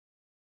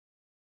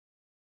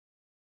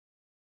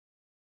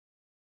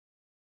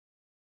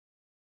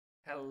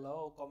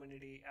Hello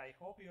community, I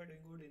hope you are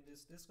doing good. In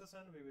this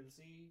discussion we will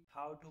see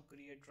how to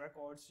create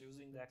records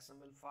using the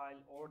XML file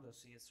or the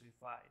CSV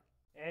file.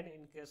 And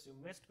in case you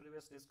missed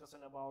previous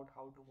discussion about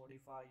how to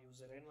modify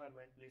user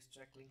environment, please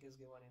check, link is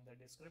given in the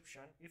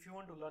description. If you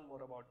want to learn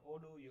more about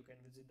Odoo, you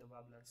can visit the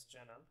Weblearn's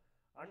channel.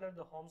 Under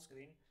the home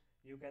screen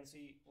you can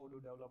see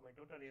Odoo development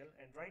tutorial,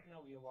 and right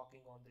now we are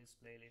working on this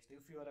playlist.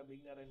 If you are a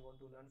beginner and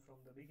want to learn from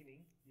the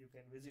beginning, you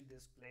can visit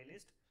this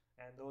playlist,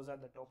 and those are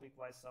the topic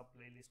wise sub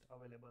playlist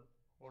available.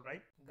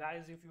 Alright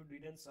guys, if you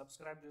didn't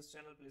subscribe this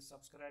channel, please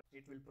subscribe.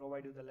 It will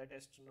provide you the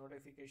latest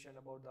notification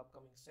about the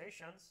upcoming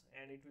sessions,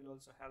 and it will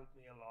also help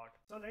me a lot.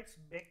 So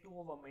let's back to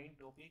our main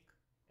topic.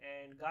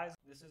 And guys,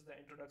 this is the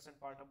introduction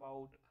part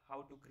about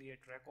how to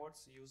create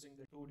records using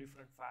the two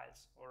different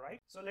files.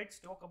 Alright, so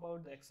let's talk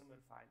about the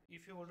XML file.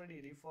 If you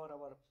already refer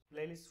our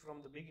playlist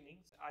from the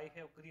beginning, I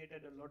have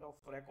created a lot of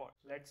records.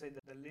 Let's say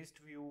the list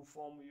view,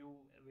 form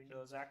view,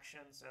 Windows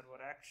action, server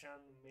action,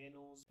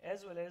 menus,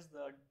 as well as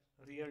the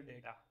real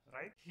data.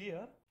 Right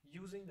here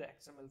using the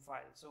XML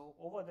file, so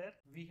over there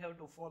we have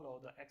to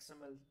follow the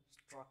XML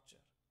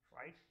structure.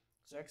 Right,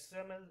 so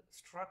XML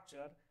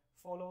structure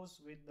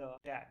follows with the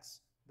tags,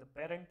 the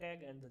parent tag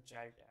and the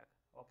child tag.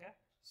 Okay,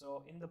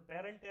 so in the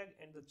parent tag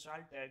and the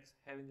child tags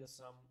having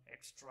some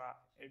extra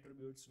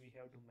attributes we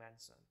have to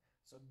mention.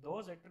 So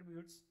those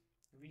attributes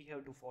we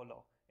have to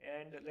follow,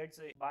 and let's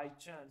say by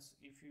chance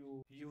if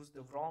you use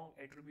the wrong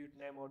attribute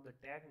name or the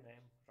tag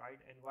name, right,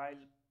 and while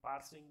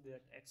parsing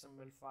that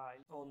XML file,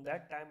 on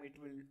that time it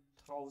will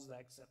throws the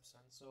exception.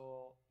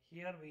 So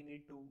here we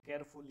need to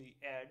carefully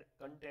add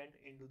content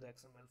into the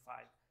XML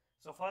file.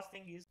 So first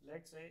thing is,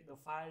 let's say the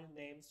file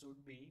name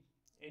should be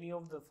any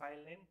of the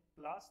file name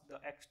plus the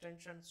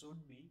extension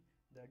should be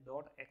the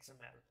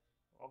 .xml.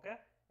 Okay,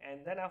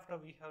 and then after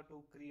we have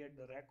to create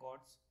the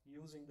records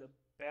using the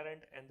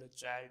parent and the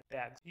child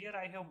tags. Here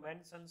I have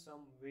mentioned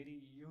some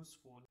very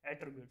useful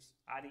attributes: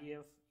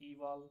 ref,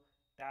 eval,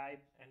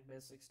 type and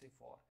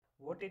base64.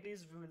 What it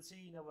is we will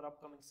see in our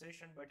upcoming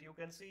session, but you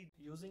can see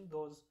using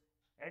those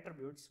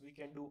attributes we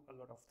can do a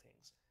lot of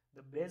things.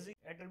 The basic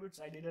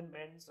attributes I didn't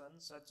mention,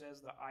 such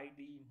as the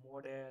ID,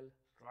 model,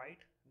 right,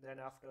 then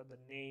after the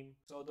name.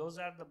 So those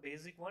are the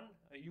basic one.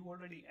 You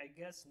already I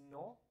guess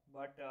know,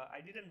 but I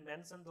didn't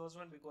mention those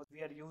one because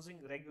we are using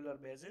regular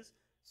basis.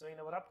 So in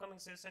our upcoming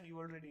session you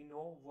already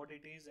know what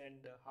it is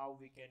and how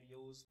we can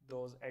use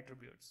those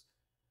attributes.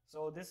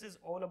 So this is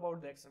all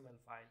about the XML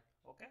file.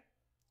 Okay,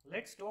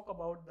 let's talk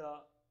about the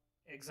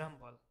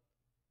example.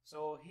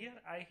 So here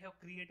I have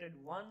created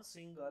one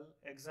single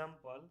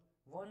example,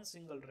 one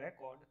single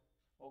record.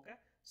 Okay,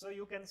 so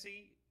you can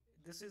see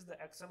this is the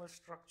XML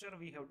structure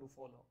we have to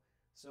follow.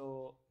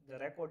 So the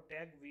record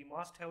tag we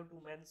must have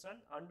to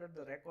mention. Under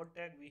the record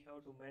tag we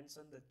have to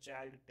mention the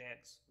child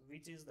tags,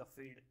 which is the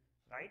field,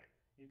 right?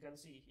 You can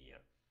see here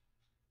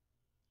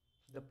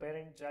the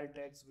parent child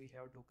tags we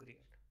have to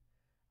create.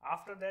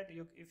 After that,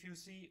 if you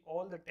see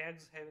all the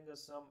tags having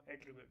some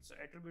attributes. So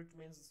attribute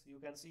means you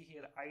can see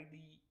here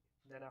ID,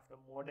 then after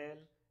model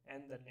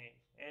and the name,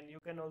 and you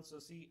can also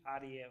see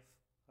ref,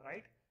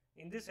 right?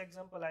 In this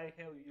example I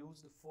have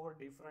used 4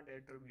 different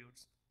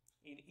attributes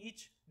in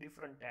each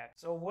different tag.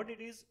 So what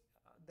it is,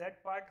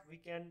 that part we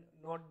can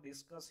not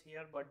discuss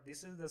here, but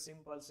this is the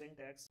simple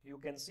syntax you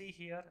can see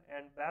here,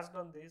 and based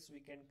on this we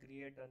can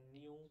create a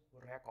new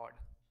record.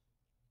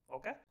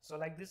 Okay, so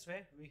like this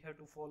way we have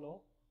to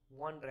follow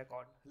one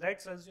record.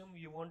 Let's assume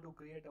you want to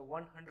create a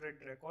 100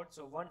 record,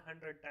 so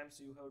 100 times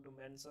you have to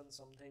mention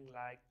something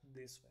like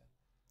this way.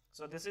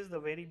 So this is the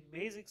very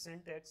basic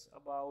syntax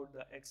about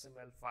the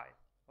XML file.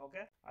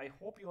 Okay, I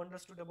hope you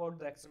understood about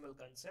the XML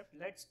concept.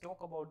 Let's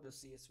talk about the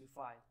CSV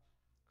file.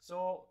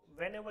 So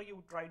whenever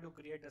you try to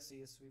create a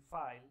CSV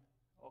file,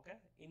 okay,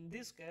 in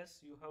this case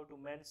you have to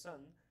mention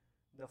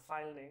the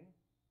file name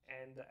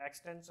and the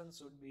extension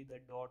should be the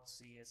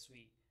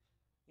 .csv.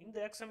 In the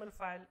XML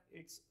file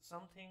it's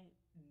something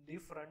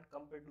different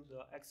compared to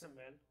the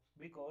XML,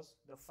 because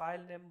the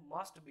file name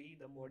must be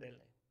the model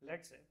name.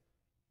 Let's say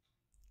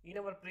in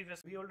our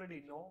previous we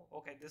already know,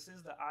 okay, this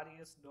is the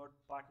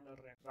res.partner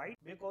record, right?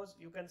 Because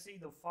you can see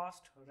the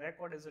first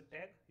record is a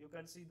tag, you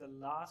can see the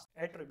last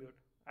attribute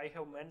I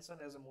have mentioned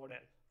as a model,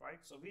 right?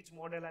 So which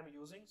model I'm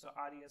using? So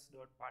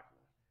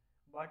res.partner.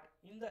 But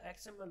in the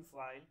XML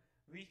file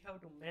we have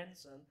to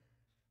mention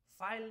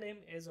file name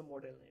as a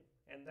model name,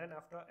 and then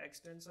after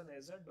extension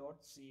as a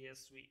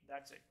 .csv.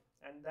 That's it.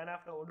 And then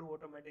after Odoo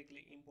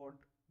automatically import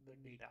the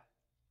data.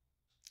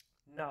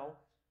 Now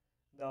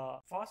the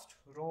first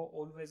row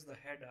always the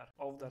header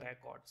of the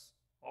records.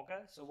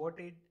 Okay, so what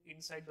is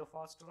inside the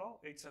first row?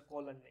 It's a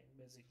colon name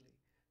basically.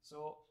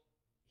 So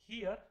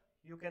here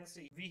you can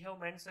see we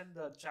have mentioned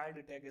the child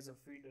tag as a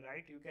field,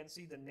 right? You can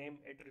see the name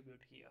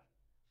attribute here,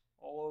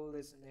 all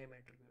this name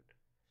attribute.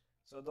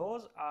 So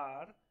those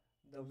are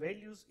the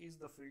values is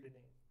the field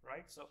name,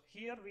 right? So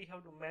here we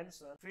have to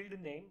mention field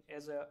name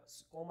as a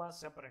comma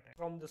separated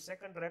from the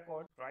second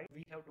record, right?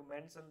 We have to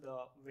mention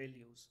the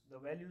values. The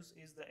values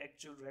is the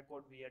actual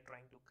record we are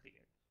trying to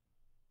create.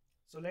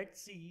 So let's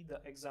see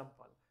the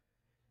example.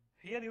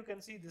 Here you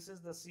can see this is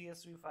the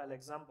CSV file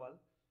example.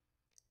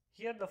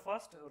 Here the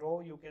first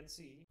row you can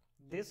see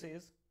this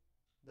is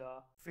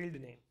the field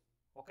name,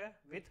 okay,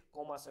 with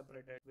comma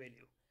separated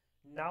value.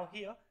 Now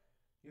here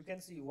you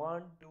can see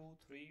 1, 2,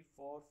 3,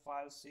 4,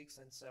 5, 6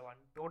 and 7.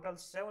 Total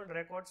 7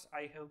 records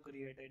I have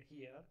created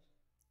here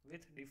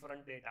with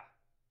different data,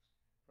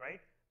 right?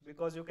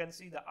 Because you can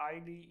see the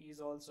ID is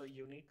also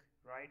unique,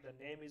 right?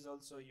 The name is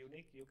also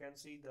unique. You can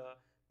see the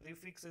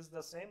prefix is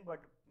the same,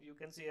 but you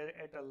can see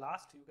at the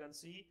last you can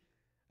see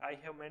I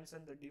have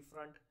mentioned the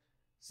different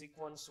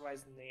sequence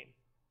wise name,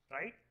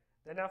 right?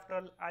 Then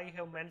after I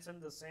have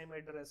mentioned the same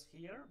address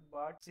here,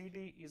 but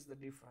city is the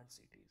different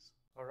cities.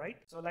 Alright,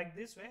 so like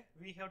this way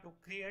we have to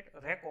create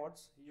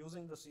records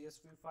using the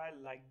CSV file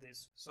like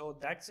this. So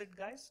that's it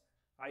guys.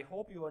 I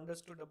hope you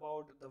understood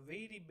about the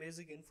very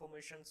basic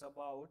informations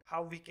about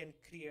how we can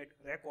create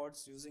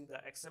records using the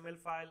XML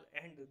file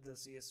and the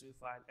CSV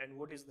file and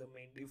what is the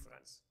main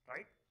difference,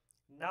 right?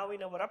 Now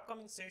in our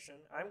upcoming session,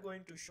 I'm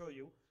going to show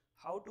you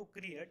how to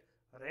create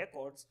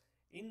records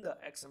in the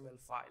XML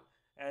file,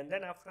 and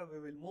then after we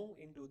will move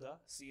into the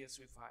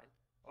CSV file.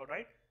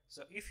 Alright,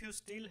 so if you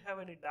still have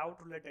any doubt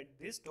related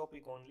this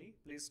topic only,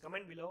 please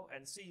comment below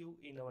and see you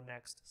in our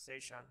next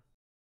session.